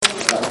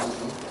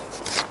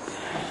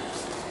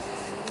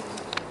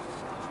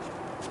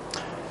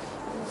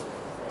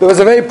There was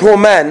a very poor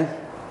man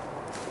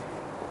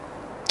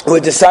who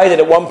had decided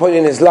at one point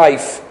in his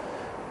life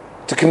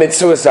to commit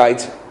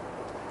suicide.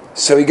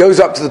 So he goes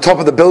up to the top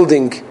of the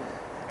building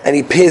and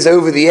he peers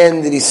over the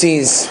end and he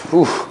sees,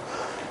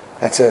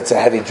 that's a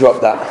heavy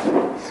drop, that.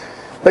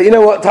 But you know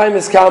what, time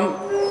has come.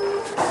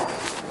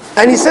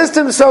 And he says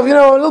to himself, I'm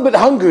a little bit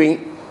hungry.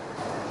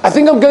 I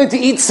think I'm going to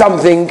eat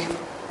something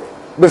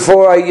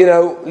before I,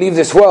 leave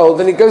this world.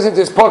 And he goes into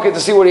his pocket to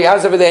see what he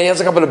has over there, and he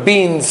has a couple of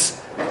beans.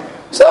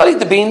 So I'll eat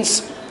the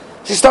beans.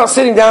 So he starts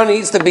sitting down and he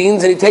eats the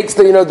beans, and he takes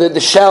the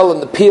shell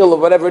and the peel or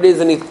whatever it is,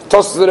 and he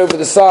tosses it over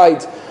the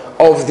side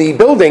of the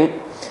building.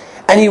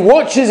 And he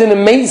watches in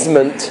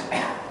amazement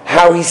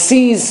how he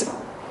sees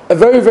a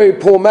very, very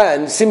poor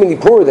man, seemingly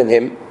poorer than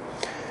him,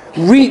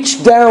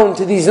 reach down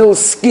to these little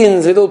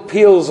skins, little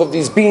peels of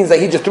these beans that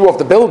he just threw off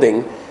the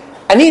building,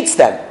 and eats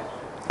them.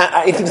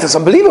 I think that's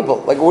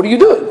unbelievable. Like, what are you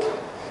doing?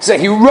 So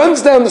he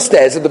runs down the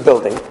stairs of the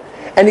building,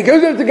 and he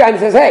goes over to the guy and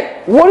says,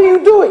 "Hey, what are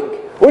you doing?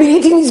 What are you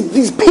eating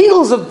these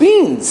peels of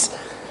beans?"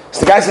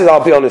 So the guy says,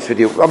 "I'll be honest with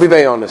you. I'll be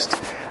very honest.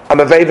 I'm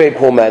a very, very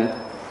poor man.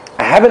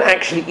 I haven't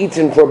actually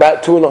eaten for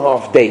about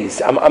 2.5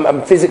 days.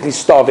 I'm physically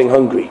starving,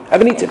 hungry. I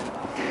haven't eaten.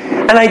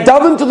 And I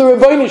daven to the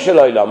Rebbeinu Shel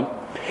Olam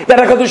that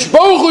HaKadosh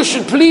Baruch Hu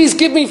should please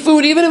give me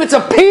food, even if it's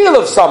a peel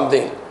of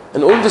something."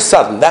 And all of a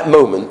sudden, that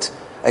moment,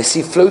 I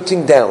see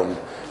floating down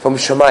from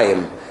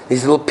Shemayim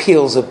these little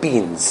peels of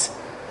beans.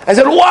 I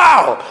said,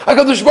 "Wow!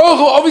 HaKadosh Baruch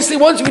Hu obviously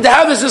wants me to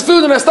have this as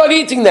food," and I start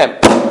eating them.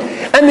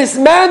 And this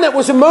man that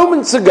was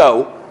moments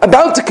ago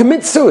about to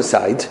commit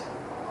suicide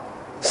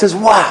says,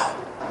 "Wow,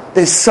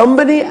 there's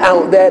somebody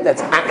out there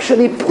that's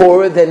actually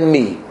poorer than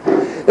me.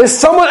 There's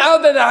someone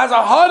out there that has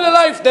a harder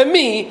life than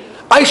me.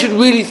 I should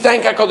really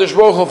thank HaKadosh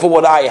Baruch Hu for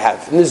what I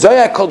have." And the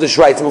Zohar Kodesh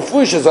writes,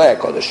 Zohar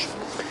Kodesh,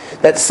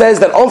 that says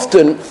that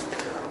often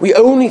we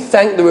only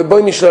thank the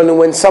Rebbeinu Shel Olam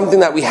when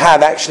something that we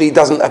have actually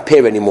doesn't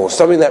appear anymore.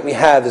 Something that we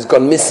have has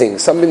gone missing.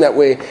 Something that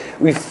we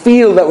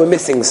feel that we're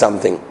missing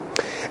something.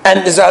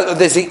 And there's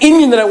an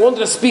inyan that I wanted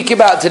to speak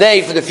about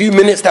today for the few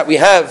minutes that we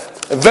have.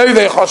 A very,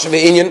 very chashuv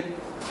inyan,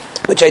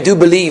 which I do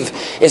believe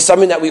is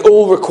something that we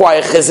all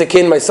require chizuk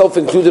in, myself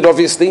included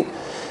obviously.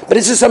 But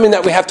this is something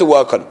that we have to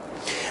work on.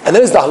 And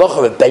that is the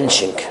halacha of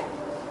benching.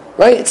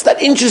 Right? It's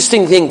that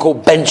interesting thing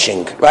called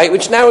benching, right?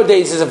 Which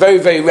nowadays is a very,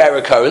 very rare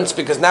occurrence,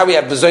 because now we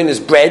have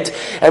Bezoinus bread,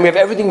 and we have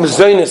everything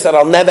Bezoinus that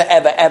I'll never,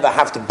 ever, ever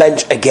have to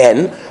bench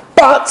again.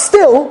 But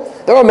still,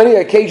 there are many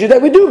occasions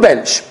that we do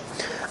bench.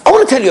 I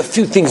want to tell you a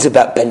few things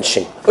about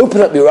benching.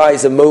 Open up your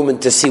eyes a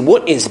moment to see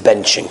what is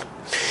benching.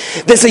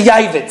 There's a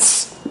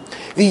Yavitz.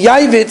 The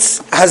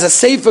Yavitz has a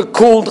sefer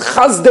called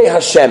Chazdei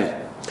Hashem.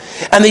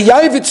 And the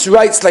Yavitz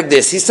writes like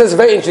this. He says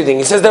very interesting.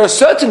 He says there are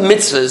certain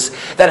mitzvahs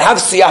that have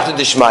siyata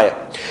dishmaya.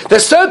 There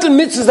are certain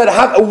mitzvahs that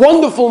have a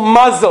wonderful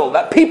mazel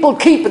that people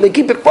keep, and they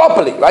keep it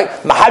properly, right?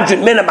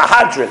 Mahadrin, Mina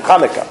Mahadrin,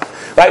 Hanukkah,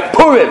 right?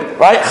 Purim,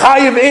 right?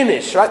 Chayiv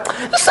Inish, right?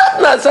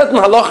 There's certain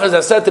halachas,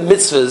 there's certain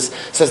mitzvahs,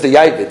 says the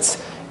Yavitz,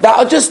 that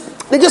are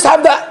they just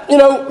have that,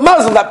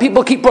 mazel that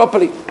people keep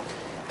properly.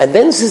 And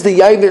then says the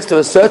Yavitz, there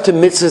are certain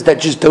mitzvahs that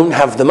just don't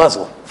have the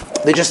mazel.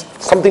 They're just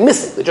something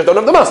missing. They just don't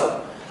have the mazel.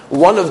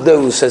 One of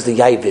those, says the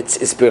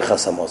Yavitz, is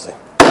Birchas Hamazon.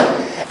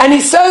 And he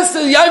says to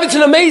the Yavitz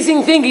an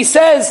amazing thing. He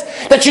says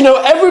that,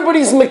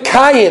 everybody's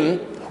Mekayim,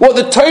 what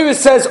the Torah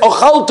says,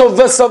 Ochalto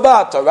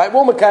v'savato, right?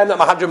 We're Mekayim, that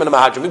Mahadrim and a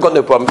Mahadrim. We've got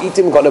no problem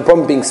eating, we've got no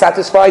problem being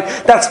satisfied.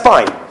 That's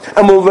fine.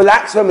 And we'll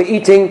relax when we're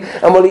eating,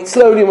 and we'll eat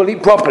slowly, and we'll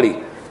eat properly.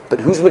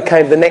 But who's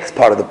Mekayim the next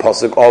part of the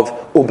pasuk of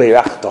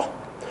Ubeirachto?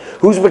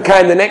 Who's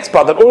Mekayim the next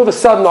part? That all of a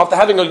sudden, after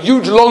having a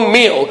huge long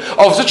meal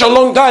of such a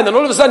long time, then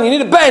all of a sudden you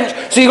need a bench,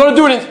 so you've got to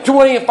do it in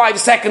 25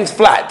 seconds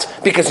flat,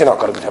 because you're not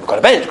going to have a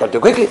bench, you've got to do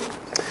it quickly.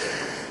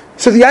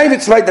 So the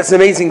Yavitz writes, that's an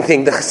amazing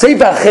thing. The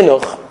Sefer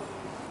Chinuch,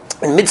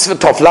 in Mitzvah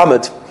Tov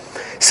Lamed,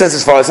 says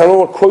as follows. I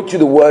want to quote you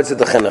the words of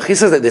the Chinuch. He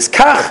says that this,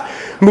 Kach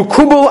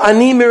mukubel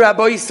ani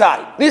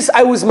miraboisai. This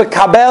I was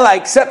makabel, I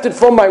accepted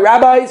from my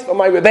rabbis, from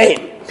my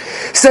rebbeim.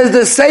 Says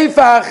the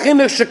Sefer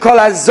Chinuch shekol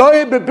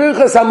hazoy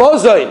bebirchas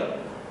hamazon.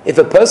 If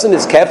a person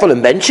is careful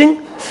in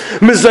benching,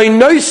 it's a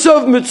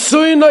notion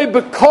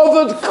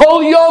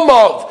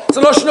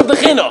of the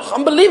chinuch.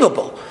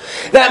 Unbelievable.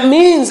 That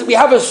means we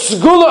have a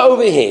segula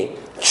over here,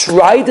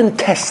 tried and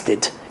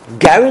tested,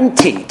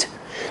 guaranteed,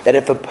 that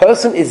if a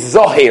person is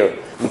zahir,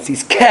 means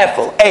he's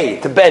careful, A,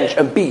 to bench,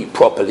 and B,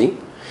 properly,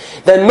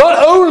 then not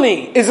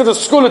only is it a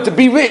segula to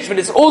be rich, but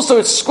it's also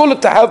a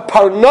segula to have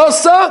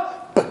parnasa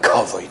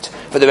bekavod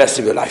for the rest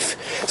of your life.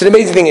 It's an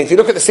amazing thing. If you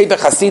look at the Sefer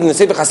Hasidim,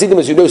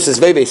 as you know, says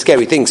very, very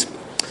scary things.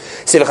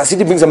 Sefer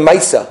Hasidim brings a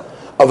maisa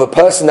of a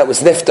person that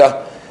was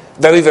nifta,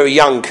 very, very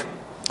young.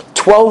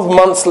 12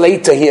 months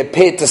later, he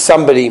appeared to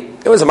somebody.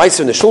 There was a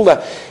maisa in the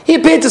shoulder. He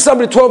appeared to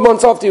somebody 12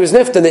 months after he was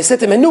nifta, and they said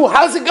to him, "No,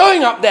 how's it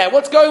going up there?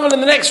 What's going on in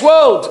the next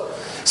world?"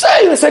 So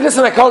he said,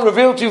 "Listen, I can't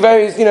reveal to you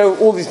various,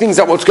 all these things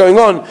about what's going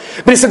on."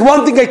 But he said,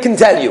 "One thing I can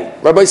tell you."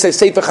 Rabbi says,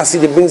 Sefer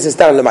Hasidim brings this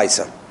down the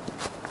maisa.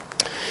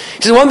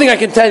 He says, one thing I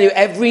can tell you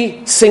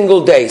every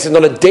single day. He says,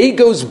 not a day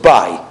goes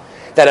by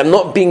that I'm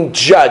not being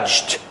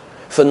judged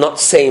for not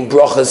saying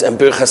brachas and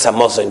birchas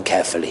hamazon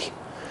carefully.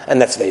 And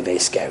that's very, very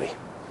scary.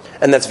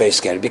 And that's very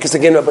scary. Because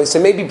again, Rabbi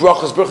say, maybe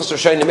brachas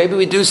Roshana, maybe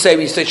we say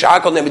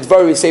sha'akal nem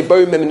mitzvah, we say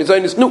boim and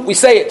nizonis. No, we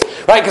say it.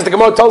 Right? Because the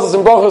Gemara tells us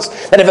in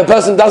brachas that if a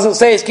person doesn't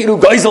say it's kilu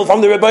geisel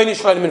from the Rebbeinu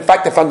Shalom. In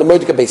fact, I found the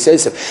Mordechai Beis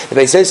Yosef. The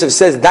Beis Yosef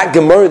says, that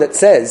Gemara that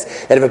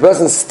says that if a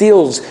person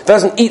steals, if a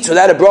person eats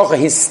without a bracha,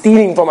 he's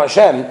stealing from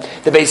Hashem.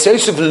 The Beis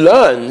Yosef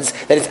learns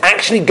that it's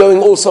actually going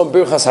also on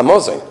birchas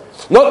hamazon.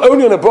 Not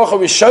only on a bracha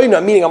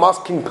rishona, meaning I'm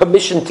asking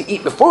permission to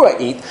eat before I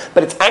eat,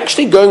 but it's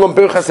actually going on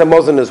birchas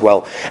hamazon as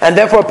well. And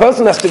therefore a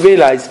person has to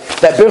realize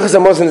that birchas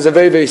hamazon is a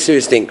very, very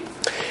serious thing.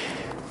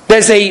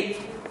 There's a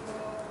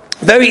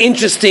very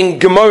interesting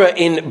Gemara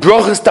in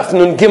Brachas Daf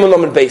Nun Gimel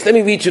Amud Beis. Let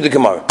me read you the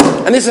Gemara.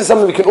 And this is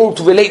something we can all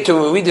relate to.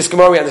 When we read this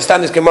Gemara, we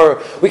understand this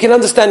Gemara, we can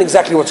understand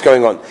exactly what's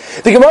going on.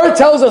 The Gemara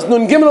tells us,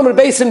 Nun Gimel Amud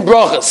Beis in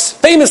Brachas,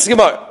 famous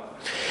Gemara.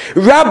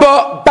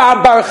 Rabba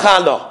Bar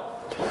Chana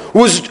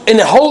was in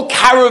a whole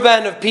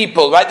caravan of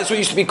people, right? That's what it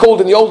used to be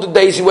called in the olden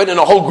days. You went in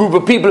a whole group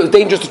of people. It was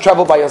dangerous to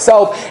travel by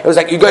yourself. It was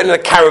like you go in a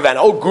caravan,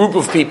 a whole group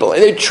of people.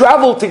 And they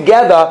traveled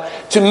together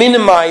to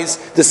minimize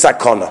the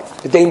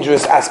sakana, the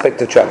dangerous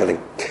aspect of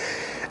traveling.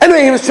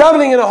 Anyway, he was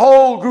traveling in a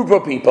whole group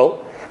of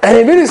people, and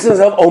he realized to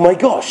himself, oh my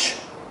gosh,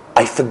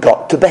 I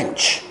forgot to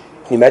bench.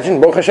 Can you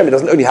imagine? Baruch Hashem, it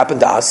doesn't only happen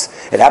to us.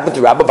 It happened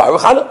to Rabbi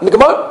Baruch Hana in the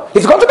Gemara. He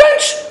forgot to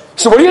bench.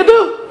 So what do you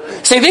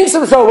do? So he thinks to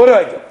himself, what do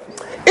I do?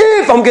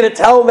 If I'm going to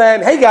tell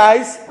them, hey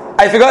guys,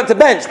 I forgot to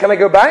bench, can I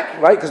go back?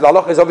 Right? Because the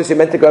halacha is obviously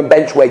meant to go and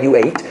bench where you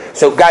ate.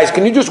 So guys,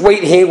 can you just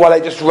wait here while I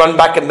just run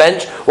back and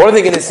bench? What are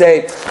they going to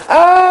say?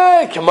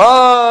 Come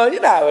on, you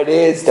know how it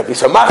is. Don't be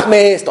so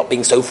machmeh, stop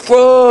being so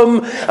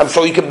frum. I'm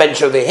sure you can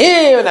bench over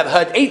here, and I've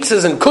heard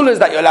eitzes and kulas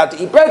that you're allowed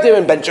to eat bread here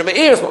and bench over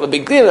here. It's not a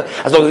big deal,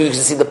 as long as you can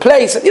see the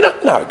place. You know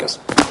how it goes.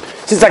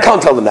 Since I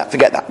can't tell them that,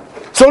 forget that.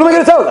 So what am I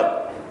going to tell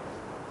them?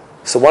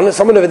 So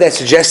someone over there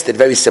suggested,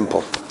 very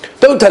simple.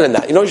 Don't tell them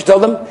that. You know what you tell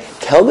them?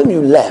 Tell them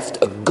you left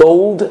a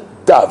gold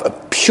dove, a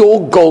pure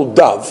gold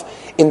dove,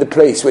 in the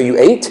place where you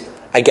ate.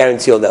 I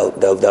guarantee they'll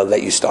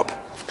let you stop.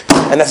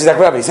 And that's exactly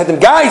what happened. He said to them,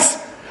 guys,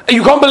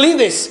 you can't believe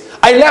this.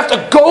 I left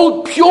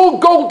a pure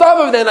gold dove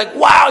over there. Like,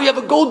 wow, you have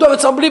a gold dove.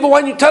 It's unbelievable.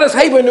 Why don't you tell us,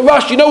 hey, we're in a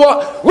rush. You know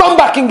what? Run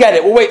back and get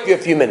it. We'll wait for you a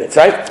few minutes,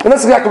 right? And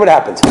that's exactly what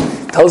happens.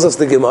 Tells us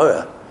the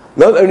Gemara.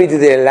 Not only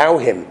did they allow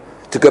him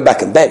to go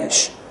back and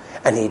bench,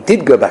 and he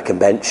did go back and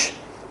bench,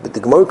 but the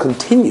Gemara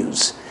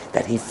continues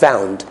that he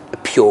found a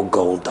pure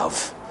gold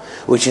dove,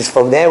 which is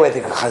from there where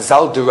the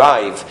Chazal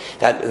derive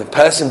that the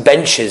person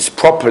benches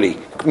properly,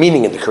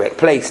 meaning in the correct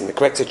place, in the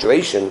correct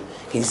situation,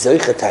 he's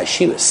zoichet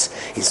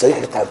ha'ashirus, he's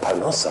zoichet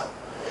ha'parnasa,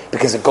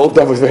 because a gold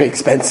dove was very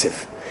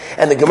expensive.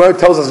 And the Gemara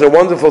tells us a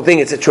wonderful thing.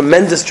 It's a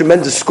tremendous,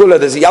 tremendous scholar.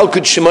 There's a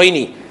Yalkut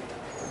Shimoini.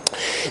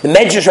 The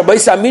Medrash, Rabbi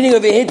Yisrael, I'm meeting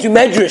over here to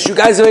Medrash. You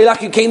guys are very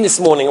lucky you came this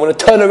morning. I want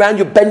to turn around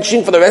your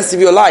benching for the rest of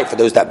your life, for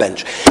those that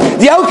bench.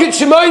 The Yalkut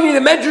Shimoini, the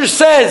Medrash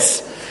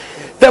says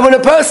that when a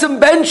person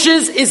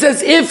benches, it's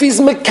as if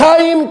he's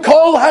Mekayim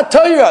Kol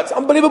HaTorah. It's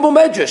unbelievable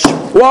Medrash.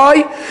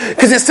 Why?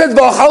 Because it says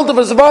V'achalta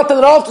v'zavat,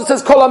 and after it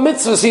says Kol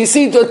HaMitzvah, so you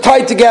see it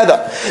tied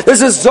together.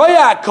 There's a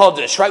Zohar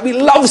Kodesh, right? We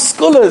love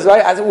scholars,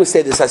 right? I always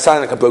say this, I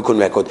sound like a broken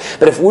record,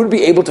 but if we would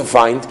be able to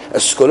find a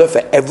scholar for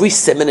every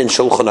siman in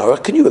Shulchan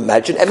Aruch, can you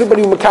imagine?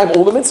 Everybody would Mekayim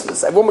all the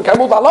mitzvahs. Everyone Mekayim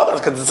all the halachas,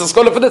 because there's a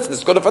scholar for this, there's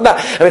a scholar for that.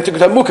 And we have to go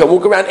to Mukah and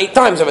walk around 8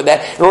 times over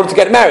there in order to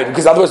get married,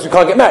 because otherwise we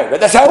can't get married. Right?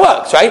 That's how it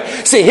works, right?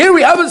 So here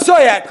we have a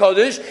Zohar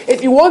Kodesh.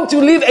 If you want to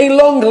live a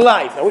long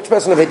life, now which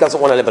person of it doesn't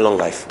want to live a long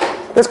life?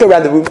 Let's go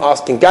around the room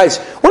asking, guys,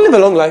 want to live a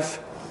long life?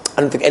 I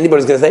don't think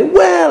anybody's going to say,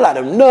 well, I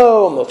don't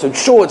know, I'm not so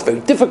sure, it's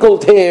very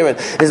difficult here, and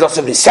there's lots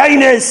of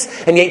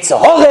Risainas, and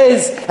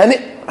Yetzirahs,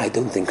 and I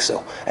don't think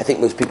so. I think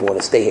most people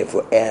want to stay here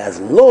for as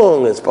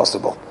long as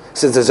possible.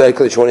 Since the Zohar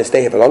Kodesh, you want to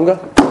stay here for longer?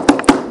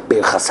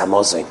 Birchas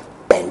hamazon,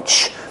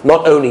 bench.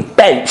 Not only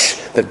bench,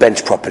 but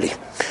bench properly.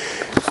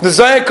 The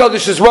Zohar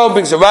Kodesh as well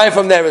brings a raya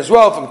from there as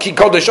well, from Ki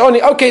Kodesh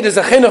Oni. Okay, there's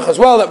a chinuch as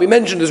well that we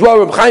mentioned as well.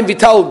 Reb Chaim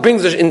Vital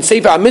brings in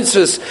Sefer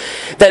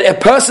HaMitzvahs that a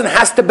person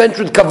has to bench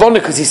with kavanah,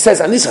 because he says,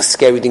 and these are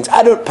scary things,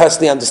 I don't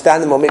personally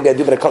understand them, or maybe I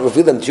do, but I can't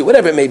reveal them to you,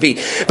 whatever it may be.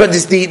 But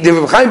the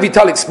Reb Chaim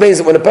Vital explains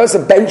that when a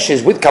person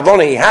benches with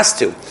kavanah, he has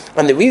to.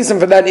 And the reason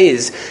for that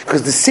is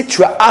because the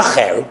Sitra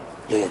Acher,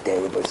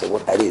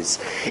 what that is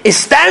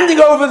standing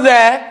over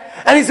there,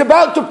 and he's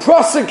about to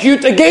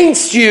prosecute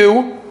against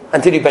you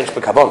until you bench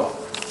with kavanah.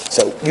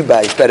 So you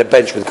guys better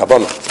bench with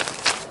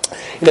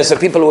kavanah. You know, so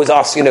people always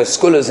ask,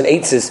 scholars and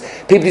eitzes.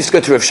 People used to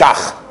go to Rav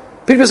Shach.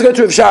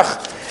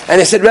 And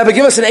they said, Rabbi,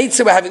 give us an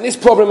eitzah. We're having this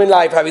problem in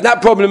life, having that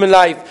problem in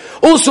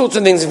life, all sorts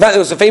of things. In fact, there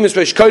was a famous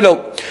Rosh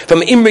Kollel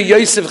from Imre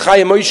Yosef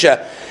Chaya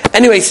Moshe.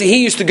 Anyway, so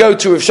he used to go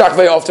to Rav Shach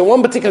very often.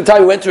 One particular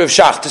time he went to Rav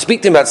Shach to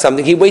speak to him about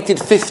something. He waited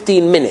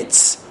 15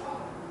 minutes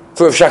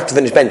for Rav Shach to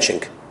finish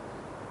benching.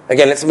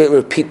 Again, let's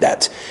repeat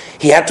that.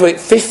 He had to wait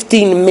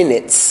 15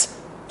 minutes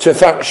to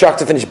Shach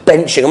to finish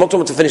benching. I'm not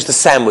talking about to finish the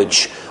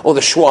sandwich or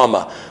the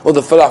shawarma or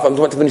the falafel. I'm talking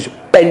about to finish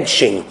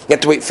benching. You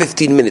have to wait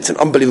 15 minutes, an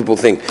unbelievable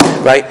thing,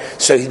 right?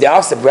 So they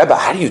asked the Rebbe,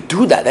 how do you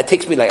do that? That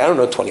takes me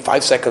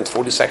 25 seconds,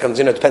 40 seconds,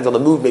 it depends on the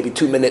mood, maybe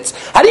 2 minutes.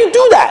 How do you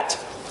do that?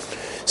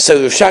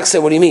 So Rav Shach said,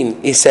 what do you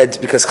mean? He said,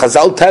 because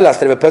Chazal tell us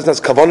that if a person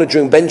has kavanah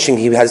during benching,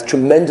 he has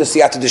tremendous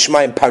siyata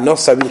d'shmayim,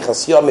 parnosa,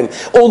 minchas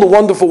yamim. All the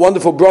wonderful,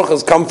 wonderful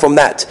brachas come from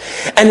that.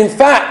 And in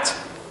fact,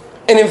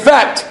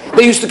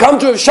 they used to come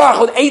to Rav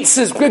Shach with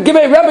eitzes.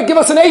 Rebbe, give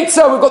us an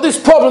eitzah. We've got this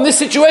problem, this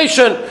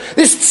situation,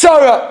 this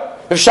tzara.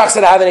 Rav Shach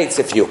said, I have an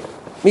eitzah for you.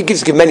 He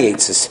gives many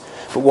eitzes.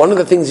 But one of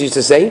the things he used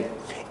to say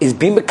is,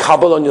 be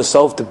makabel on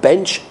yourself to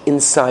bench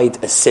inside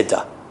a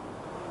siddur.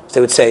 So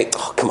they would say,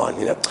 oh, come on,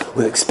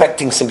 we're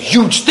expecting some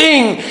huge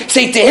thing.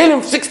 Say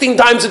Tehillim 16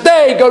 times a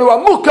day, go to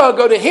Amukah,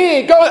 go to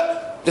here,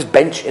 just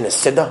bench in a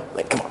siddur.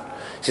 Come on.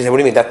 She said, what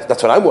do you mean?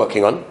 That's what I'm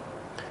working on.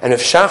 And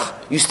if Shach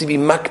used to be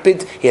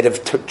makbid, he had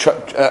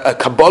a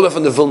Kabbalah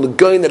from the Vilna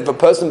Gaon that if a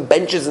person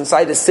benches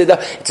inside a siddur,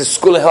 it's a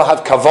school he'll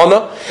have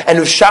kavanah. And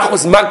if Shach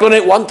was makbid on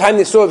it, one time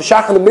they saw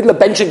Shach in the middle of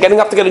benching, getting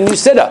up to get a new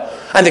siddur.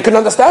 And they couldn't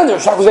understand it.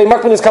 Shach was very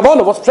makbid in his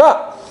kavanah. What's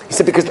Shach? He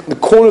said, because the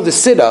corner of the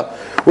siddur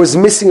was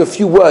missing a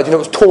few words. It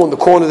was torn, the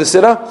corner of the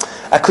siddur.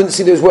 I couldn't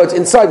see those words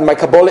inside. My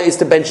Kabbalah is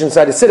to bench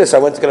inside a siddur, so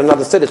I went to get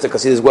another siddur so I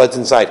could see those words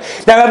inside.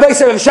 Now, Rabbi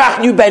said, Rav Shach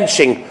knew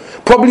benching.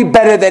 Probably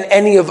better than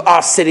any of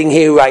us sitting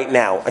here right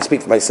now. I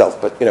speak for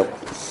myself, but, you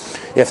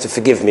have to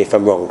forgive me if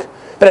I'm wrong.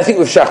 But I think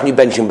Rav Shach knew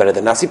benching better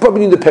than us. He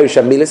probably knew the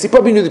Perush HaMilas. He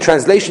probably knew the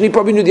translation. He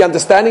probably knew the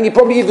understanding. He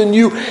probably even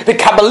knew the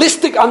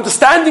Kabbalistic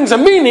understandings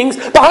and meanings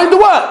behind the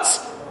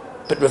words.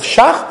 But Rav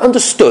Shach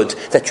understood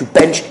that you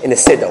bench in a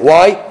siddur.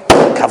 Why?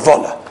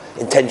 Kavanah,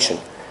 intention.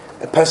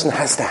 A person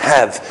has to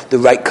have the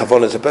right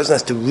kavanahs. A person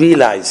has to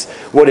realize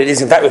what it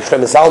is. In fact, Rav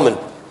Shlomo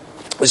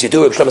Zalman, as you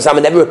do, Rav Shlomo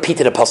Zalman never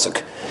repeated a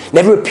pasuk.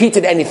 Never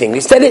repeated anything. He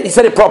said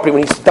it properly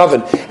when he used to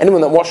daven.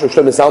 Anyone that watched Rav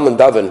Shlomo Zalman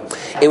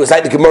daven, it was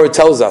like the Gemara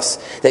tells us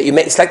that you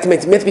have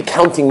to be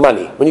counting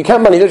money. When you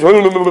count money, there's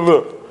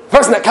the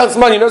person that counts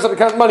money knows how to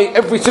count money,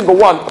 every single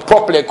one,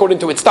 properly according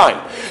to its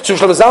time. So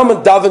Shlomo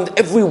Zalman davened,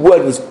 every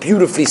word was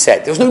beautifully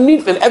said. There was no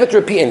need for him ever to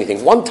repeat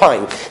anything. One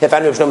time, they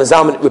found Rav Shlomo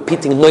Zalman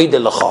repeating Noida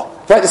L'cha.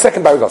 Right, the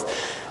second paragraph.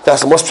 They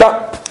asked him, what's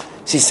that?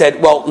 She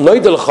said, well,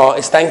 Noida L'cha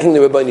is thanking the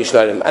Rebbeinu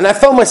Shalom. And I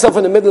felt myself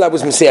in the middle, I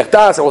was Mesiach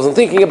Das, I wasn't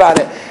thinking about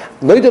it.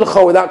 Noida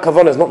L'cha without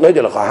kavanah is not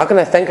Noida L'cha. How can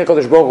I thank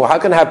HaKadosh Baruch Hu? How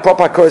can I have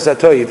proper Koros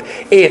HaToiv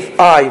if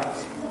I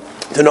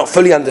do not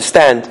fully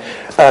understand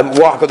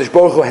what HaKadosh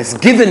Baruch Hu has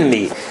given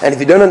me? And if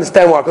you don't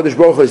understand what HaKadosh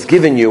Baruch Hu has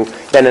given you,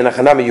 then in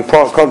Achanami you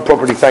can't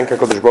properly thank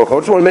HaKadosh Baruch Hu. I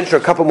just want to mention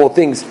a couple more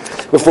things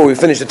before we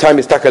finish. The time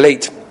is taka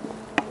late.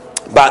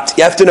 But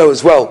you have to know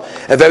as well,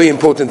 a very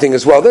important thing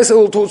as well. There's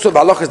all sorts of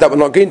halachas that we're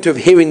not going to of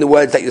hearing the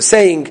words that you're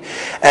saying.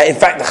 In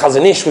fact, the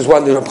Chazon Ish was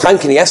one, Reb Chaim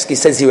Kanievsky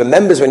says he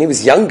remembers when he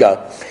was younger,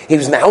 he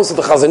was in the house of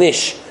the Chazon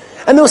Ish.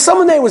 And there was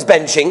someone there who was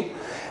benching,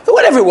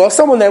 whatever it was,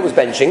 someone there was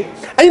benching.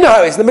 And you know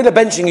how it is, in the middle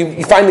of benching,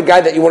 you find the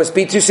guy that you want to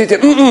speak to, sit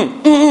there, You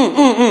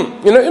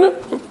know?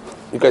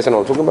 You guys don't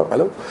know what I'm talking about?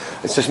 Hello?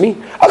 It's just me?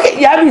 Okay,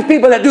 you have these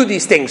people that do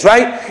these things,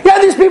 right? You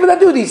have these people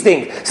that do these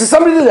things. So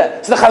somebody did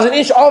that. So the Chazon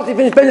Ish, after he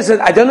finished benching, said,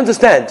 I don't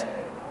understand.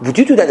 Would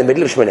you do that in the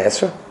middle of Shemona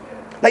Esrei?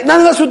 Like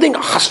none of us would think,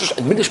 in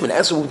the middle of Shemona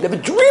Esrei, we would never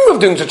dream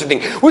of doing such a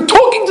thing. We're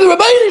talking to the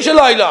Rebbeinu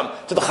Shalom.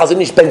 So the Chazon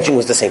Ish benching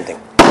was the same thing.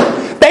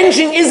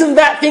 Benching isn't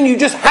that thing you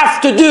just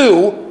have to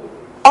do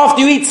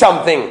after you eat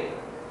something.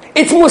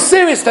 It's more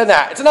serious than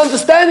that. It's an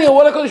understanding of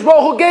what HaKadosh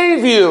Baruch Hu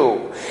gave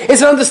you.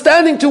 It's an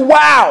understanding to,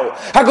 wow,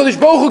 HaKadosh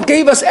Baruch Hu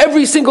gave us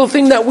every single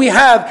thing that we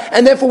have,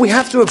 and therefore we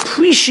have to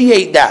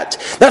appreciate that.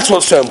 That's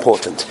what's so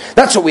important.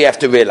 That's what we have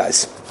to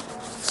realize.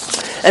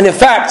 And in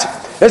fact,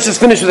 let's just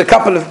finish with a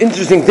couple of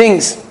interesting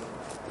things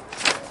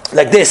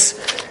like this.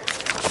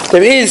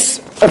 There is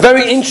a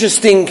very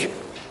interesting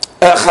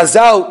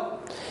Chazal.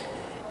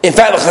 In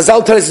fact, the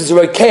Chazal tells us it's a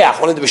Rokeach,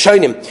 one of the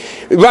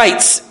Rishonim,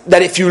 writes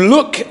that if you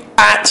look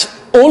at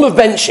all of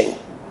benching,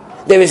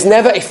 there is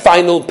never a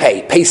final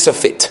pay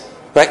sufit.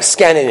 Right?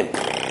 Scan it in.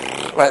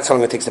 Right, that's how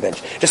long it takes to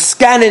bench. Just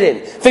scan it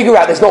in. Figure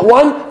out there's not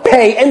one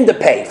pay, end of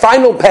pay,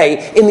 final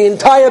pay in the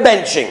entire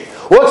benching.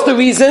 What's the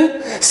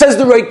reason? Says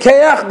the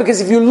Rokeach,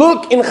 because if you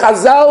look in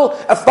Chazal,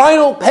 a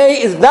final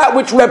pay is that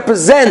which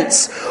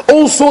represents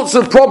all sorts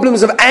of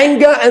problems of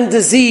anger and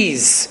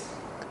disease.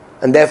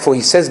 And therefore,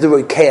 he says the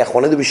Rokeach,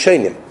 one of the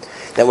Rishonim,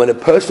 that when a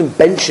person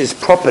benches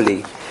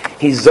properly,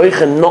 he's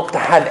zoicha not to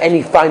have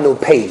any final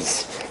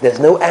pays. There's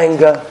no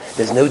anger,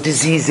 there's no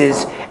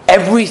diseases.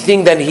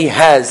 Everything that he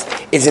has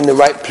is in the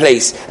right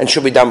place and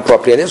should be done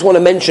properly. I just want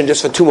to mention,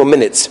 just for 2 more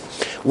minutes,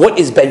 what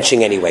is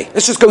benching anyway?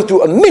 Let's just go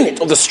through a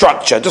minute of the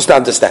structure, just to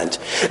understand.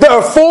 There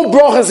are 4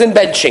 brachas in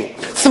benching.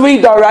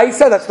 3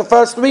 daraisa, that's the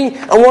first 3,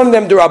 and 1 of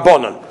them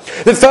d'Rabbanan.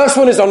 The first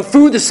one is on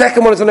food, the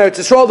second one is on Eretz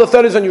Yisrael, the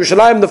third is on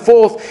Yerushalayim, the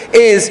fourth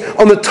is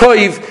on the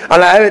Toiv,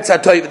 on Eretz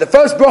HaToiv. The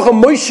first bracha,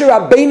 Moshe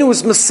Rabbeinu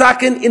was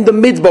masaken in the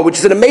midbar, which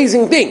is an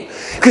amazing thing.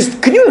 Because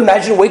can you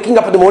imagine waking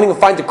up in the morning and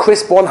find a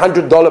crisp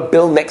 $100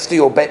 bill next to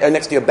your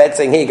bed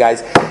saying, hey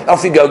guys,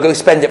 off you go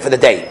spend it for the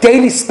day.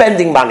 Daily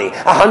spending money,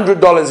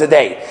 $100 a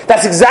day.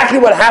 That's exactly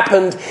what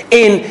happened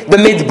in the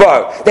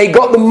midbar. They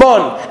got the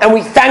mon, and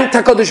we thanked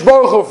HaKadosh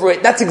Baruch Hu for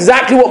it. That's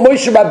exactly what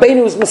Moshe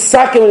Rabbeinu was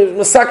masaken when he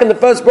was masaken the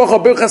first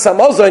bracha, Birchas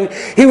Hamazon.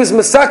 He was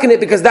masaken it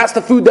because that's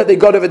the food that they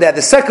got over there.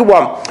 The second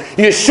one,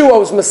 Yeshua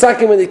was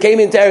masaken when they came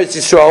into Eretz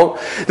Yisrael.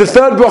 The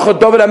third bracha,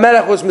 David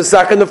HaMelech was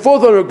masaken. The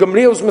fourth one,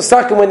 Gamliel was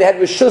masaken when they had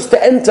rishus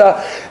to enter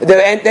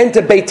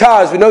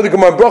Beitar. As we know, the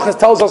Gemara Brachas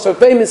tells us so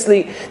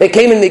famously, they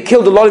came and they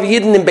killed a lot of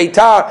Yidden in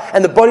Beitar,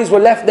 and the bodies were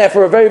left there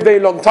for a very, very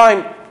long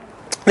time.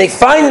 They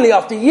finally,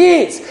 after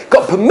years,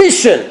 got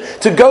permission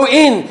to go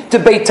in to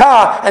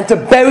Beitar and to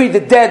bury the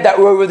dead that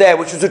were over there,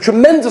 which was a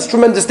tremendous,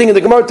 tremendous thing. And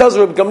the Gemara tells us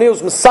Rabbi Gamliel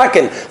was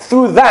masaken.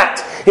 Through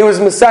that, he was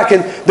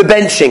masaken the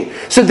benching.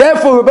 So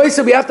therefore, Rabbi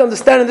said we have to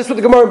understand, and this is what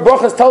the Gemara in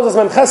Brachas tells us,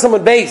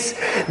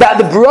 that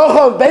the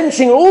bracha of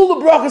benching, all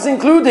the brachas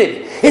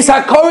included, is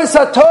hakoros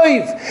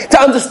hatoiv, to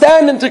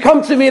understand and to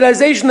come to the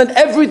realization that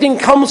everything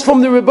comes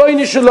from the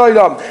Rebbeinu Shel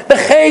Olam.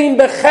 B'chein,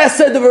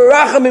 b'chesed,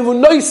 v'rachamim,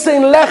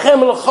 v'noisein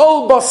lechem,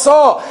 l'chol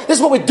basar. This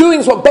is what we're doing,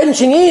 is what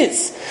benching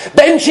is.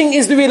 Benching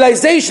is the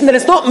realization that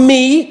it's not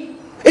me,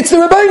 it's the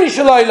Rebbeinu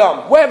Shel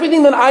Olam, where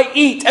everything that I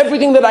eat,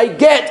 everything that I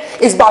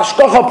get is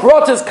b'ashkocha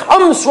pratis,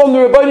 comes from the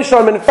Rebbeinu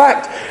Shel Olam. In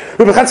fact,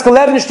 Rabbi Chatzkel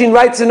Levenstein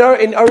writes in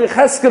Ari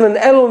Cheskel and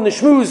Elul and the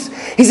Shmuz,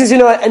 he says,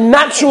 a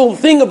natural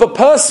thing of a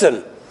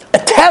person, a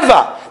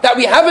teva that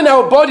we have in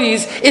our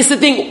bodies, is the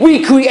thing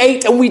we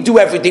create and we do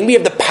everything. We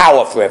have the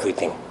power for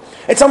everything.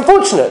 It's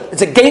unfortunate.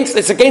 It's against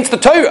the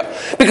Torah.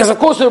 Because of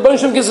course the Rebbeinu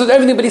Shalom gives us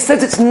everything, but he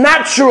says it's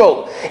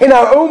natural in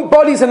our own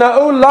bodies and our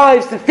own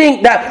lives to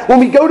think that when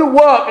we go to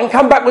work and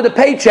come back with a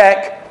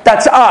paycheck,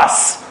 that's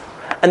us.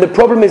 And the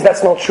problem is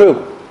that's not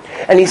true.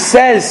 And he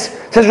says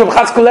Rabbi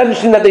Chatzkel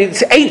Levenstein, that the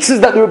eitzes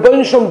that the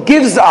Rebbeinu Shalom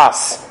gives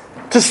us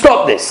to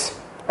stop this.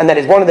 And that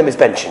is, one of them is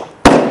benching.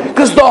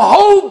 Because the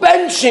whole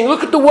benching,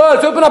 look at the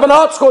words, open up an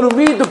art scroll and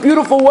read the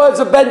beautiful words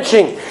of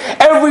benching.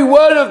 Every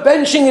word of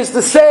benching is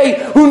to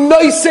say, Hu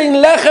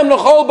noisein lechem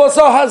l'chol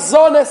basar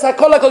hazones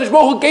hakol HaKadosh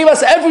Baruch Hu gave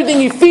us everything,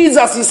 He feeds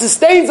us, He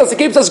sustains us, He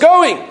keeps us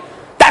going.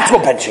 That's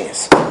what benching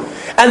is.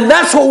 And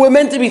that's what we're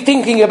meant to be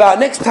thinking about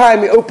next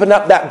time we open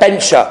up that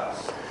bencher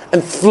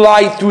and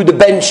fly through the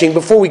benching.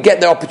 Before we get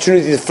the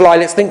opportunity to fly,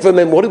 let's think for a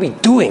minute, what are we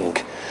doing?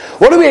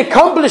 What are we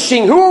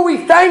accomplishing? Who are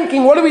we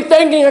thanking? What are we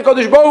thanking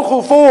HaKadosh Baruch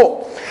Hu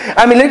for?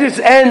 Let's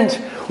end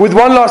with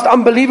one last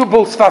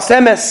unbelievable Sfas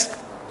Emes.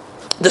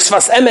 The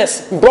Sfas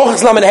Emes,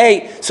 Brochus Lamed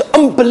Hey, it's an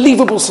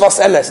unbelievable Sfas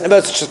Emes. Never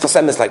heard such a Sfas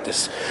Emes like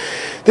this.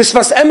 The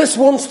Sfas Emes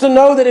wants to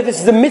know that if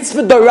it's the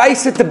mitzvah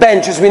d'oraisa to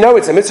bench, as we know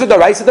it's a mitzvah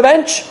d'oraisa to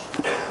bench,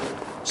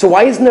 so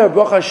why isn't there a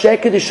bracha she'er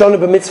kedishonu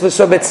b'mitzvah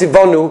sovet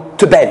tzivonu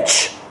to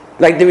bench,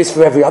 like there is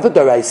for every other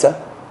d'oraisa?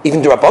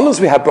 Even the Rabbanos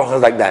we have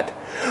brachas like that.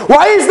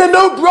 Why is there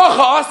no bracha,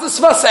 ask the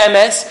Sfas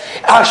Emes,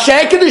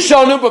 she'er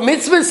kedishonu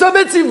b'mitzvah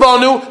sovet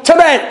tzivonu to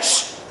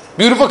bench?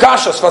 Beautiful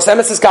kasha, Sfas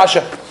Emes is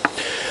kasha.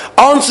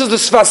 Answers the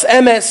Sfas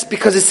Emes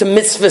because it's a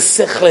mitzvah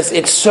sichlis.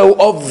 It's so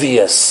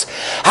obvious.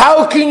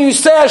 How can you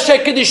say Asher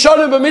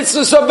Kedishonu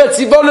b'mitzvah sovet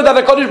tzivonu that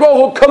HaKadosh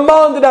Baruch Hu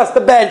commanded us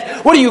to bench?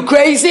 What are you,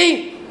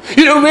 crazy?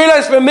 You don't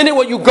realize for a minute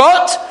what you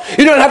got?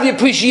 You don't have the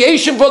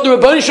appreciation for what the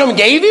Rebbeinu Shalom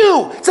gave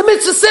you? It's a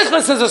mitzvah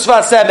sichlis, says the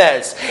Sfas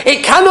Emes.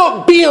 It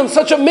cannot be on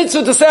such a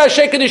mitzvah to say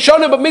Asher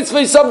Kedishonu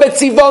b'mitzvah sovet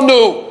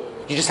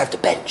tzivonu. You just have to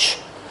bench.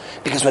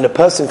 Because when a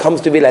person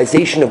comes to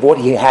realization of what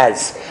he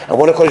has and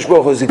what HaKadosh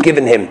Baruch Hu has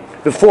given him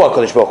before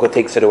HaKadosh Baruch Hu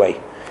takes it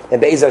away, then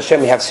Be'ez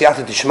Hashem we have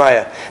Siyata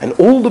Tishmaya, and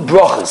all the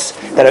brachas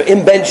that are in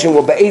benching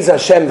will Be'ez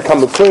Hashem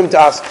become recurring to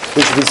us.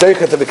 We should be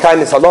Zocheh to the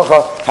kindness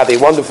halacha. Have a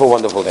wonderful,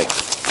 wonderful day.